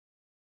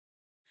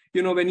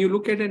when you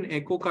look at an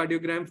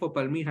echocardiogram for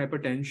pulmonary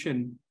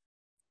hypertension,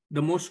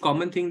 the most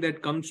common thing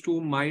that comes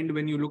to mind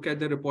when you look at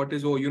the report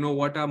is, oh,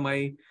 what are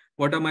my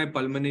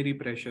pulmonary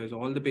pressures?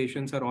 All the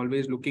patients are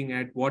always looking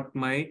at what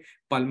my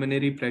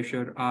pulmonary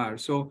pressure are.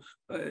 So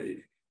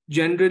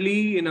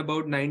generally, in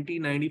about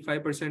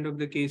 95% of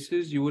the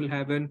cases, you will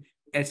have an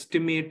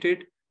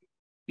estimated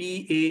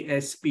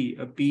PASP,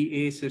 a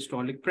PA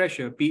systolic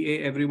pressure.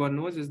 PA, everyone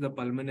knows, is the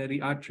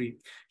pulmonary artery.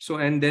 So,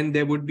 and then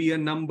there would be a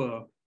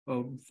number,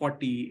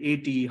 40,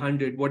 80,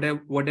 100,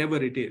 whatever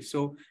it is.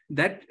 So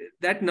that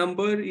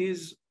number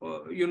is,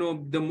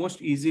 the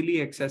most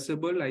easily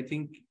accessible. I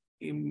think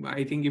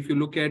if you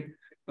look at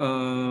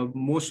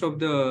most of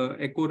the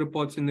echo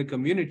reports in the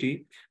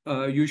community,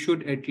 you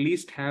should at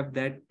least have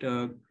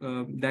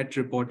that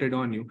reported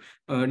on you.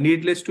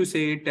 Needless to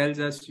say, it tells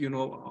us,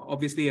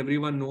 obviously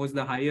everyone knows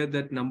the higher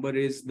that number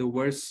is, the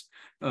worse,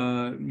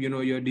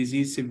 your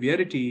disease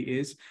severity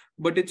is,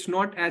 but it's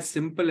not as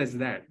simple as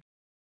that.